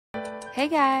Hey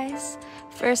guys!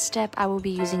 First step, I will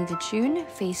be using the June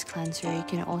face cleanser. You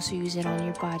can also use it on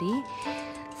your body.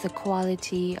 The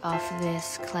quality of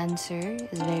this cleanser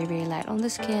is very light on the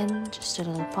skin, just a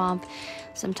little pump.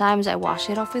 Sometimes I wash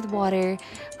it off with water,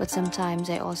 but sometimes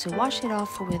I also wash it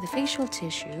off with a facial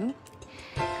tissue.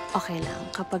 Okay lang,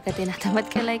 kapag tinatamad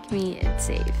ka like me,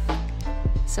 it's safe.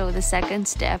 So the second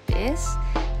step is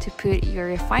to put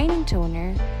your refining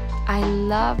toner. I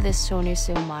love this toner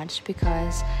so much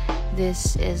because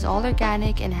this is all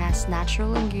organic and has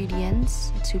natural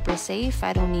ingredients. It's super safe.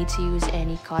 I don't need to use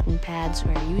any cotton pads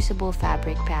or usable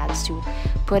fabric pads to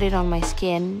put it on my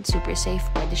skin. Super safe,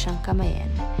 pwede siyang kamayin.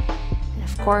 And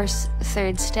of course,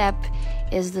 third step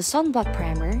is the sunblock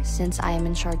primer. Since I am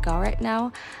in Siargao right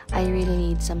now, I really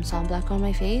need some sunblock on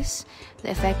my face.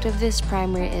 The effect of this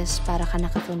primer is para ka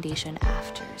naka-foundation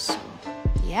after. So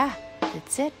yeah,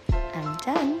 that's it. I'm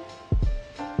done.